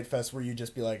in Fright Fest, where you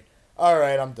just be like, "All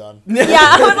right, I'm done." Yeah,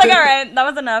 I was like, all right, that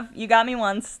was enough. You got me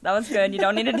once. That was good. You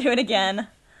don't need to do it again.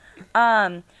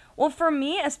 Well, for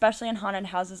me, especially in haunted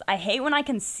houses, I hate when I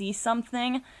can see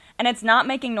something and it's not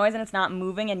making noise and it's not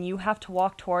moving and you have to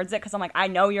walk towards it because I'm like, I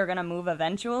know you're going to move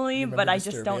eventually, You but remember I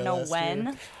just don't Disturbia know last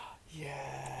when. year?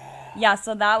 Yeah,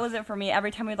 so that was it for me.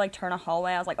 Every time we'd like turn a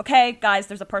hallway, I was like, okay, guys,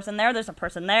 there's a person there,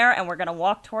 and we're going to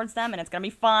walk towards them and it's going to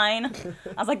be fine.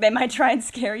 I was like, they might try and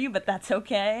scare you, but that's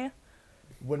okay.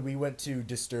 When we went to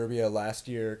Disturbia last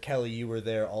year, Kelly, you were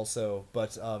there also,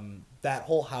 but that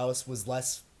whole house was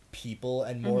less people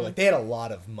and more like they had a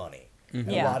lot of money. And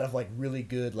a Yeah. lot of like really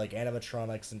good like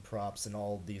animatronics and props and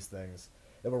all these things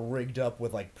that were rigged up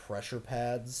with like pressure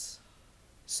pads.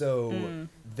 So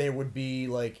there would be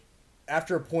like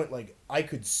after a point like I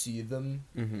could see them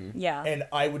Yeah. and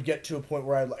I would get to a point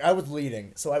where I was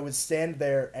leading, so I would stand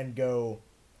there and go,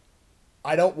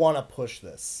 I don't want to push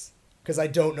this because I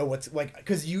don't know what's like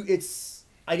because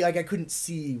I couldn't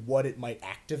see what it might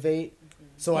activate,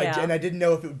 so Yeah. I didn't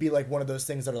know if it would be like one of those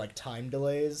things that are like time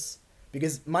delays.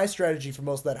 Because my strategy for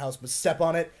most of that house was step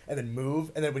on it and then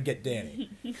move, and then it would get Danny.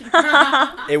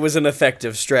 It was an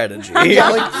effective strategy. Yeah,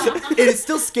 like it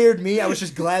still scared me. I was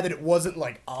just glad that it wasn't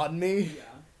like on me.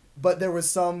 But there was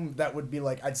some that would be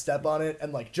like I'd step on it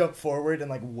and like jump forward and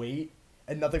like wait,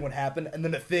 and nothing would happen, and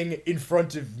then the thing in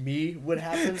front of me would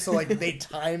happen. So like they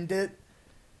timed it.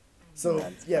 So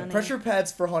That's yeah, funny. pressure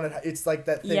pads for haunted. It's like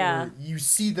that thing Yeah. where you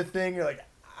see the thing, you're like,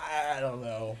 I don't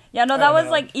know. Yeah, no, I that don't was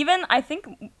know. like, even, I think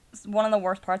one of the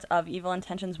worst parts of Evil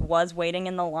Intentions was waiting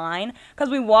in the line, because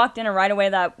we walked in and right away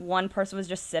that one person was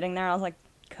just sitting there. And I was like,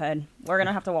 good, we're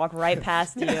gonna have to walk right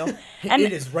past you. And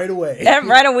it is right away.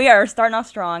 right away, we are starting off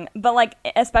strong. But like,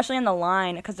 especially in the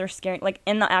line, because they're scary. Like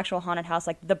in the actual haunted house,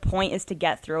 like the point is to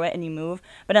get through it and you move.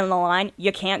 But in the line,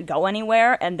 you can't go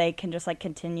anywhere, and they can just like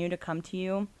continue to come to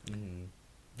you.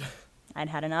 I'd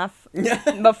had enough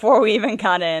before we even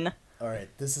got in. All right,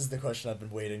 this is the question I've been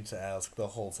waiting to ask the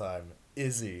whole time.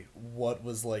 Izzy, what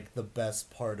was like the best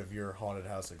part of your haunted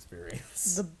house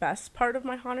experience? The best part of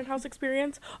my haunted house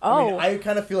experience? I mean, I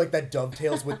kind of feel like that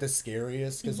dovetails with the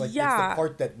scariest, because like it's Yeah. the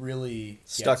part that really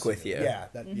Stuck gets with you. Yeah,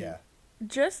 yeah.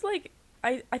 Just like,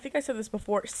 I think I said this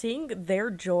before, seeing their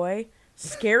joy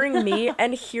scaring me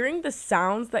and hearing the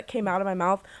sounds that came out of my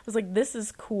mouth, I was like, this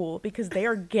is cool, because they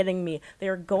are getting me. They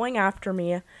are going after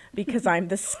me because I'm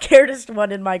the scaredest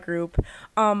one in my group.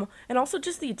 And also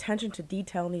just the attention to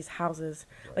detail in these houses.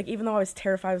 Like, even though I was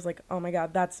terrified, I was like, oh my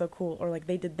god, that's so cool. Or like,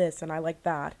 they did this and I like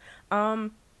that. So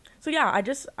yeah,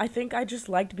 I think I just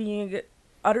liked being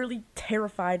utterly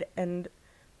terrified and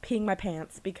peeing my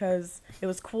pants, because it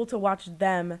was cool to watch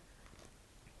them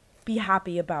be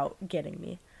happy about getting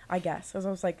me, I guess. As I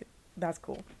was like, that's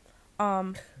cool.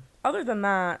 Other than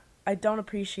that, I don't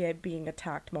appreciate being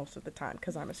attacked most of the time,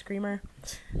 because I'm a screamer.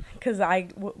 Because I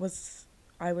was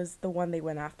the one they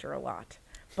went after a lot.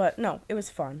 But no, it was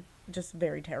fun. Just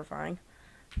very terrifying.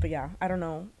 But yeah, I don't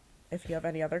know if you have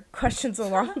any other questions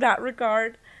along that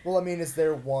regard. Well, I mean, is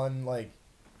there one like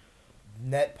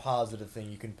net positive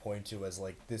thing you can point to as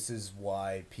like, this is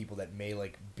why people that may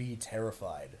like be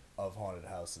terrified of haunted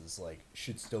houses like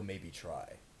should still maybe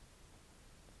try?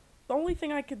 The only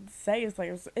thing I could say is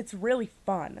like, it's really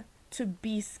fun to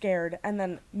be scared and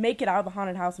then make it out of the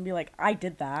haunted house and be like, I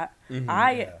did that.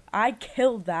 I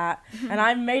killed that and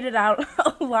I made it out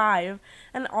alive.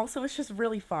 And also it's just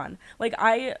really fun. Like,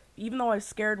 even though I was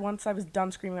scared once I was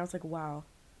done screaming, I was like, wow,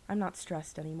 I'm not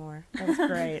stressed anymore. That was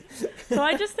great. So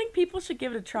I just think people should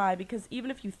give it a try, because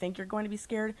even if you think you're going to be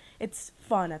scared, it's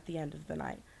fun at the end of the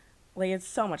night. Like, it's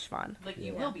so much fun. Like,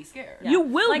 you will be scared. Yeah. You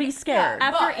will be scared.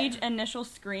 After But- each initial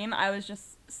scream, I was just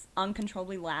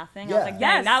uncontrollably laughing. Yeah. I was like,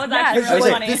 Yes, dang, that was yes. actually It's really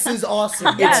like, funny. this is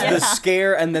awesome. Yeah. It's the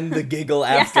scare and then the giggle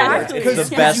afterwards. exactly. It's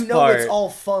the best you know part. it's all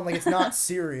fun, like it's not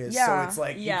serious, Yeah. so it's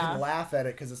like you Yeah. can laugh at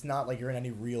it because it's not like you're in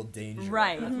any real danger.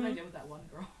 Right. That's what I did with that one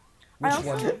girl. Which I also-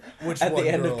 one? Which At one the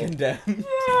end girl? of Condemned.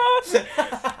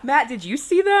 Matt, did you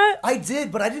see that? I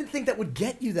did, but I didn't think that would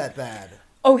get you that bad.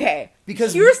 Okay.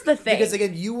 Because here's the thing. Because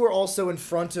again, you were also in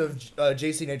front of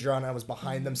JC and Adriana. I was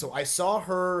behind them, so I saw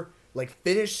her like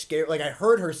finish scare. Like I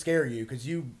heard her scare you because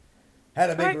you had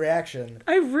a big reaction.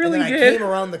 I really and then did. I came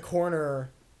around the corner,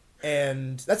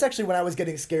 and that's actually when I was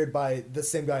getting scared by the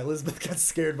same guy Elizabeth got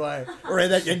scared by,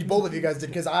 and both of you guys did,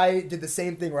 because I did the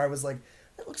same thing where I was like,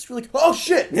 that looks really. Oh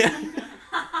shit!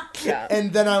 Yeah.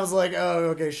 And then I was like, oh,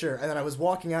 okay, sure. And then I was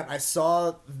walking out, and I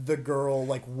saw the girl,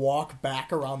 like, walk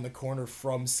back around the corner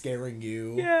from scaring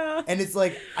you. Yeah. And it's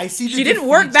like, I see the She didn't defeat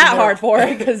work in that her- hard for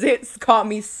it because it's caught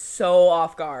me so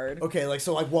off guard. Okay, like,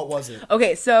 so, like, what was it?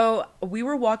 Okay, so we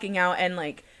were walking out and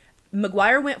like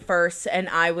McGuire went first and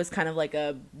I was kind of like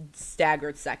a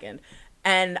staggered second.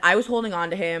 And I was holding on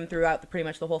to him throughout pretty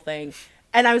much the whole thing.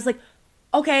 And I was like,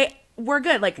 okay, we're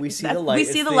good. Like, We see the light. We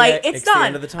see It's the the light. e- It's it's the done.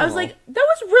 end of the I was tunnel. like, that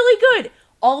was really good.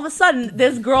 All of a sudden,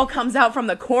 this girl comes out from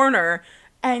the corner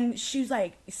and she's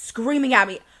like screaming at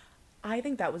me. I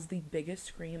think that was the biggest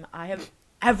scream I have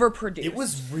ever produced. It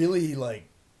was really, like,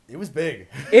 it was big.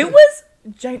 It was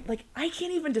giant. Like, I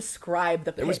can't even describe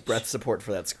the pitch. There was breath support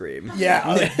for that scream. Yeah,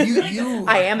 like, you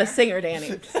I am a singer,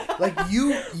 Danny. like,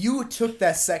 you took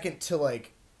that second to,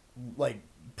 like,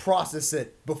 process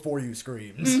it before you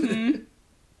screamed.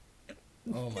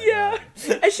 Oh my Yeah.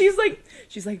 god. And she's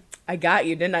like, I got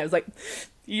you, didn't I? I was like,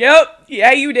 yep,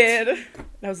 yeah, you did. And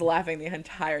I was laughing the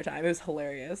entire time. It was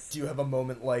hilarious. Do you have a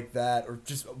moment like that, or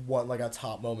just what, like, a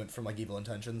top moment from, like, Evil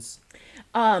Intentions?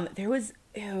 There was,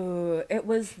 it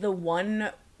was the one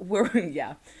where,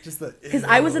 yeah. Just the... Because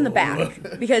I was in the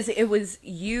back. Because it was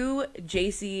you,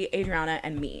 JC, Adriana,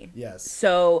 and me. Yes.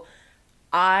 So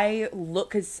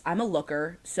because I'm a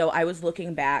looker, so I was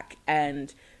looking back,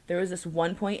 and there was this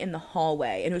one point in the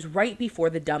hallway, and it was right before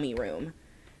the dummy room,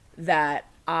 that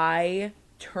I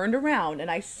turned around, and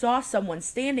I saw someone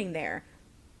standing there,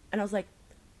 and I was like,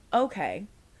 okay.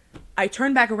 I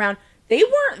turned back around. They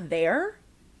weren't there.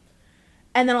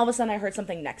 And then all of a sudden, I heard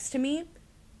something next to me.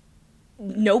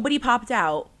 Nobody popped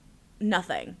out.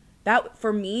 Nothing. That,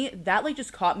 for me, that, like,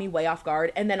 just caught me way off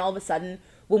guard, and then all of a sudden,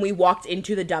 when we walked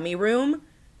into the dummy room,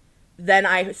 then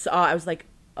I was like,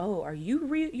 oh, are you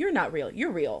real? You're not real.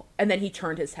 You're real. And then he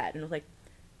turned his head and was like,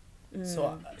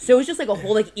 So So it was just like a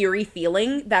whole like eerie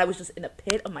feeling that I was just in the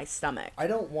pit of my stomach. I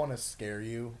don't want to scare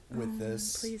you with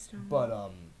this, please don't. but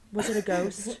Was it a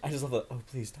ghost? I just love the, oh,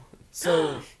 please don't.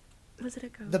 so Was it a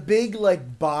ghost? the big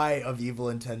like buy of Evil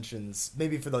Intentions,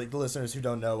 maybe for the listeners who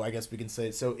don't know, I guess we can say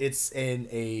it. So it's in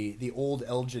the old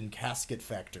Elgin casket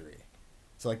factory.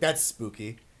 So like that's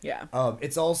spooky. Yeah.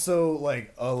 It's also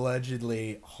like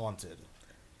allegedly haunted.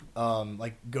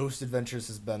 Like Ghost Adventures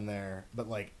has been there, but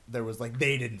like there was like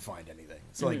they didn't find anything.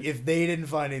 So like if they didn't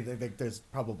find anything, like, there's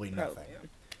probably nothing.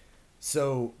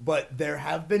 So, but there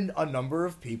have been a number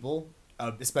of people,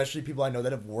 especially people I know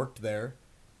that have worked there,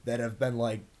 that have been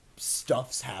like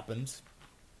stuff's happened,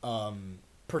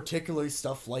 particularly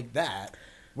stuff like that,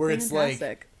 where it's like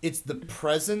Fantastic. it's the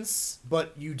presence,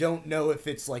 but you don't know if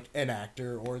it's like an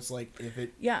actor or it's like if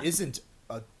it isn't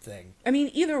a thing. I mean,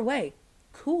 either way,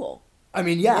 cool. I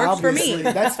mean, yeah, Works for me. obviously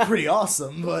that's pretty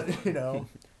awesome, but you know,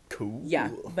 Cool. Yeah,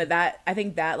 but I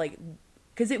think that like,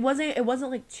 because it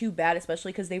wasn't like too bad,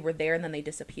 especially because they were there and then they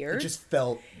disappeared. it just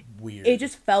felt weird. It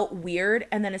just felt weird,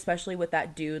 and then especially with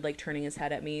that dude like turning his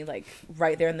head at me like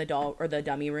right there in the doll or the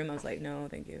dummy room, I was like, no,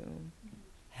 thank you.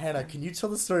 Hannah, can you tell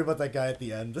the story about that guy at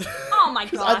the end? Oh my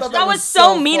 'Cause gosh, I thought that was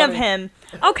so mean of funny. him.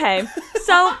 Okay,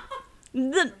 so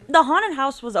the haunted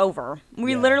house was over.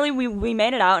 We Yeah. literally we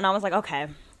made it out, and I was like, okay,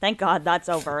 thank God that's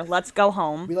over. Let's go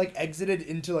home. We like exited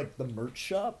into like the merch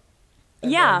shop.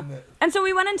 Yeah, then and so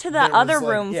we went into the there was, other like-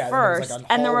 room yeah, there was, first, like,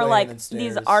 a and there were hallway like and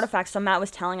these stairs. artifacts. So Matt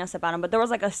was telling us about them, but there was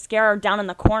like a scare down in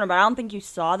the corner, but I don't think you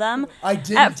saw them I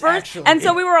didn't at first. actually. And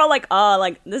so we were all like, "Oh,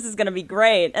 like this is gonna be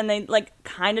great," and they like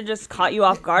kind of just caught you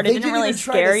off guard. It They didn't really even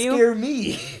try scare to you. Scare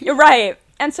me. You're right.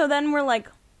 And so then we're like,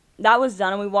 that was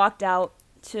done, and we walked out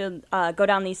to go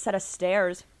down these set of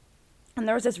stairs, and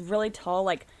there was this really tall,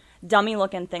 like,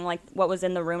 dummy-looking thing, like what was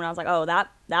in the room, and I was like, oh,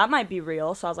 that might be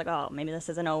real. So I was like, oh, maybe this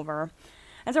isn't over.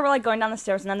 And so we're like going down the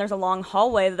stairs, and then there's a long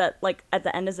hallway that like at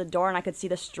the end is a door, and I could see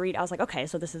the street. I was like, okay,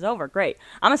 so this is over. Great.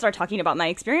 I'm gonna start talking about my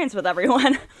experience with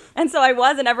everyone. And so I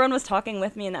was, and everyone was talking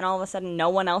with me, and then all of a sudden no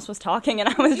one else was talking, and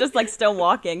I was just like still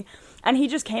walking. And he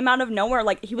just came out of nowhere,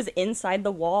 like he was inside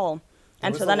the wall.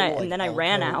 And so then I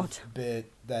ran out.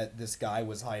 Bit that this guy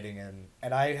was hiding in,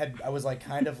 and I was like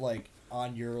kind of like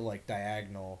on your like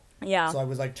diagonal. Yeah. So I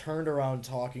was like turned around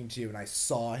talking to you, and I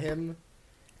saw him.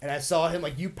 And I saw him,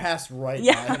 like, you passed right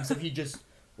by him, so he just,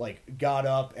 like, got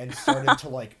up and started to,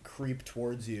 like, creep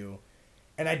towards you.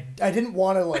 And I didn't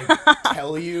want to, like,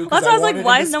 tell you. That's why I was like,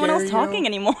 why is is no one else talking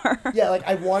anymore? Yeah, like,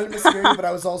 I wanted him to scare you, but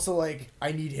I was also like,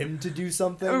 I need him to do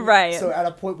something. Right. So at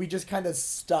a point, we just kind of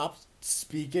stopped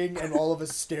speaking, and all of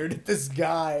us stared at this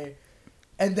guy.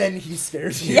 And then he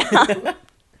scared you. Yeah.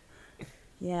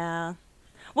 Yeah.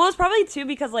 Well, it's probably, too,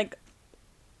 because,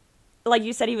 like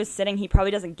you said, he was sitting. He probably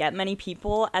doesn't get many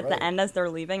people at the end as they're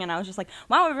leaving. And I was just like,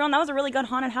 wow, everyone, that was a really good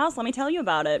haunted house. Let me tell you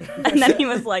about it. And then he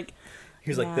was like...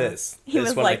 He was like, this. He this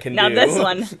was one I like, can now do. this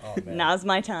one. Oh, man. Now's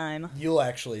my time. You'll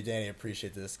actually, Danny,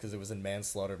 appreciate this because it was in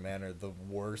Manslaughter Manor. The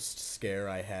worst scare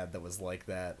I had that was like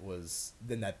that was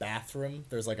in that bathroom.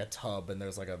 There's like a tub and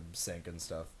there's like a sink and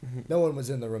stuff. No one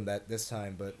was in the room this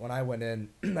time, but when I went in,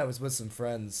 I was with some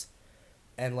friends,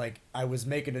 and like I was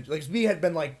making it. Like me had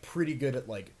been like pretty good at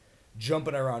like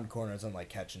jumping around corners and like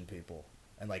catching people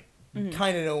and like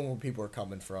kind of knowing where people are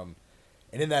coming from.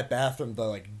 And in that bathroom, the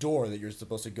like door that you're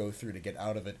supposed to go through to get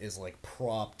out of it is like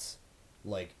propped,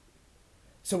 like,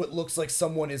 so it looks like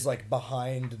someone is like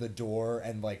behind the door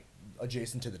and like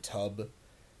adjacent to the tub.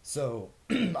 So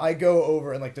I go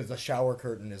over and like the shower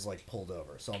curtain is like pulled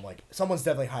over. So I'm like, someone's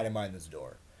definitely hiding behind this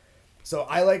door. So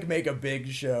I like make a big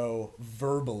show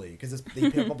verbally because they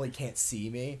probably can't see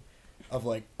me. Of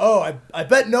like, oh, I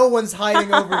bet no one's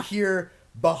hiding over here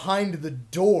behind the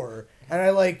door. And I,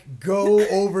 like, go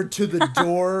over to the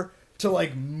door to,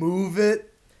 like, move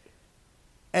it.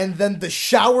 And then the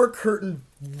shower curtain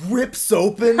rips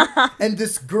open. And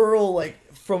this girl,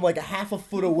 like, from, like, a half a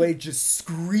foot away just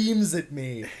screams at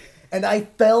me. And I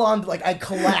fell on, like, I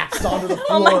collapsed onto the floor.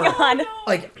 Oh, my God.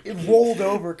 Like, it rolled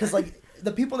over. Because, like,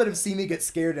 the people that have seen me get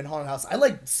scared in haunted house, I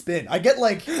like spin. I get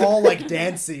like all like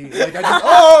dancy. Like I just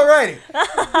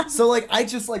alrighty. So like I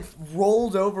just like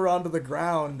rolled over onto the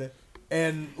ground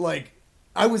and like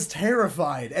I was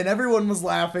terrified and everyone was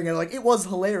laughing and like it was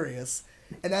hilarious.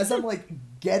 And as I'm like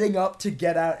getting up to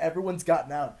get out, everyone's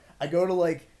gotten out. I go to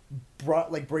like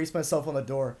brace myself on the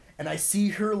door and I see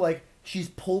her like she's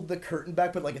pulled the curtain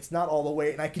back, but like it's not all the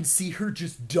way, and I can see her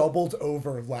just doubled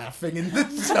over laughing in the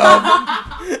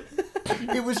tub.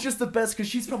 It was just the best because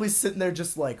she's probably sitting there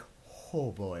just like,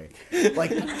 oh boy, like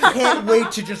can't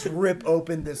wait to just rip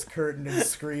open this curtain and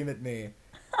scream at me.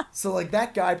 So, like,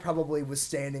 that guy probably was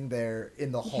standing there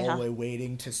in the Yeah. hallway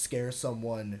waiting to scare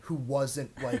someone who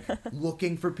wasn't, like,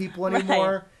 looking for people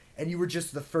anymore, and you were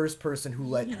just the first person who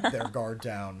let their guard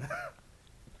down.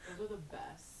 Those are the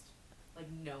best. Like,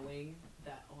 knowing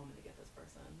that, oh, I'm going to get this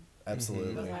person.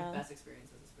 Absolutely. That was Yeah. my best experience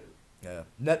as a spook. Yeah.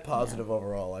 Net positive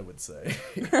overall, I would say.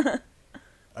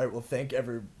 All right, well, thank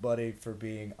everybody for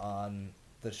being on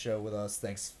the show with us.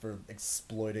 Thanks for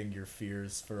exploiting your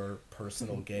fears for our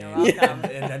personal gain welcome.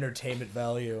 and entertainment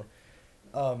value.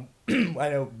 I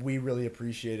know we really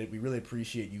appreciate it. We really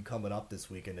appreciate you coming up this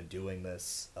weekend and doing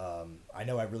this. I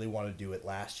know I really wanted to do it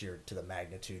last year to the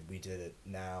magnitude we did it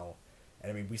now.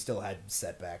 And I mean, we still had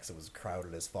setbacks. It was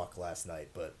crowded as fuck last night,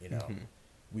 but, you know,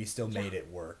 we still made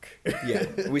it work. Yeah,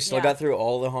 we still Yeah. got through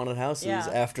all the haunted houses Yeah.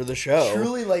 after the show,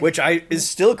 Truly, like- which is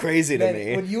still crazy to Man,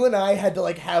 me. when you and I had to,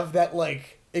 like, have that,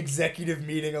 like, executive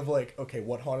meeting of, like, okay,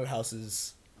 what haunted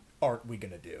houses aren't we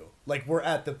gonna do? Like, we're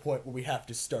at the point where we have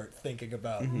to start thinking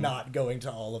about not going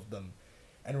to all of them.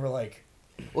 And we're like,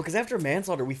 Well, because after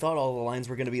Manslaughter, we thought all the lines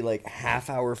were going to be like half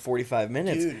hour, 45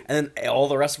 minutes. Dude. And then all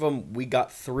the rest of them, we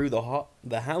got through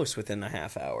the house within a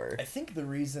half hour. I think the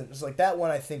reason it's like that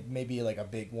one. I think maybe like a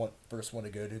big one, first one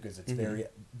to go to because it's very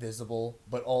visible,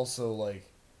 but also like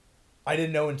I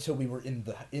didn't know until we were in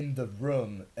the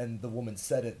room and the woman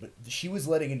said it, but she was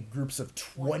letting in groups of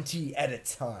 20 at a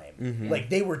time. Like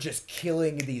they were just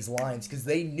killing these lines because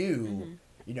they knew,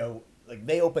 you know, like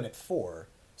they open at 4,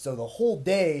 so the whole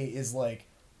day is like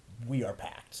we are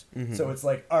packed. So it's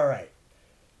like, all right.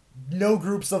 No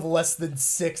groups of less than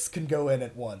 6 can go in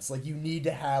at once. Like, you need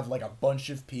to have, like, a bunch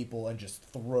of people and just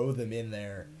throw them in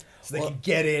there so they can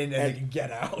get in and they can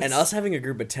get out. And us having a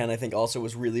group of 10, I think, also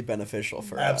was really beneficial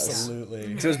for us.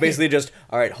 Absolutely. So it was basically just,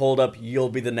 all right, hold up, you'll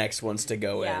be the next ones to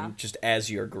go Yeah. in, just as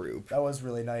your group. That was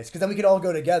really nice. Because then we could all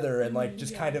go together and, like,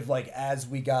 just kind of, like, as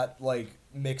we got, like,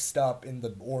 mixed up in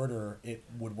the order, it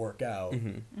would work out.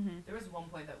 There was one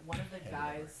point that one of the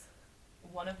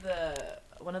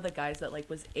guys that like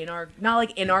was in our not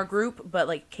like in our group but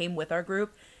like came with our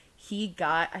group, he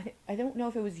got I don't know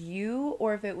if it was you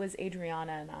or if it was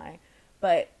Adriana and I,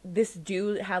 but this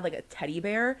dude had like a teddy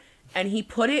bear and he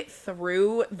put it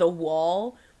through the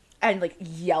wall and like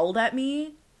yelled at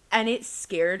me and it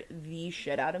scared the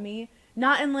shit out of me.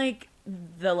 Not in like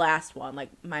the last one, like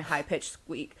my high pitched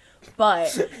squeak,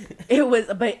 but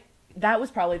that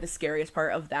was probably the scariest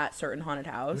part of that certain haunted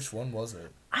house. Which one was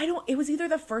it? It was either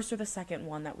the first or the second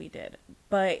one that we did,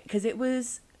 but because it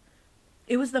was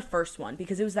the first one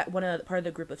because it was that part of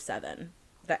the group of 7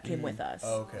 that came with us.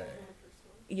 Okay.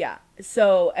 Yeah.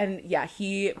 So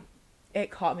it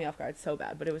caught me off guard so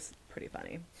bad, but it was pretty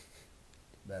funny.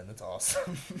 Man, that's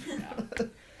awesome.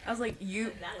 I was like,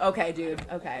 okay, dude,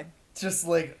 okay. Just,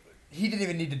 like, he didn't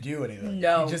even need to do anything.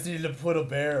 No. He just needed to put a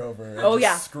bear over and Oh, just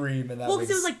yeah. scream, and that Well, was...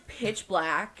 because it was like pitch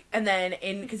black, and then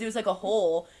because it was like a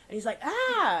hole, and he's like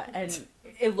and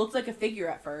it looked like a figure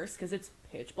at first because it's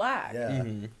pitch black. Yeah.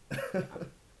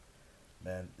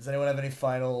 Man, does anyone have any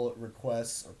final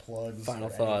requests or plugs? Final or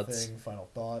thoughts. anything? Final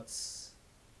thoughts?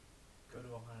 Go to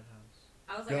a haunted house.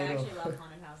 I was Go like, I to- actually love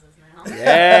haunted houses now.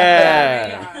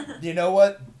 Yeah! You know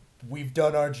what? We've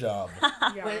done our job.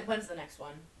 Yeah. When's the next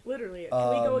one? Literally. Can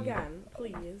we go Um, again,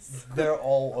 please? They're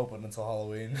all open until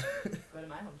Halloween. Go to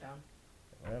my hometown.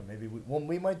 Yeah, maybe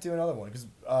we might do another one because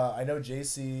I know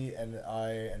JC and I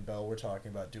and Belle were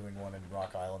talking about doing one in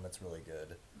Rock Island that's really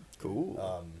good.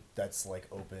 Cool. That's like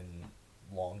open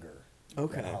longer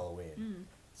Okay. than Halloween.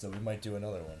 So we might do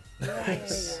another one.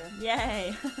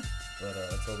 Yay. But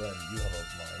until then, you have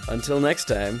a mind. Until next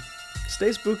time,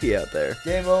 stay spooky out there.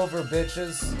 Game over,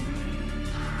 bitches.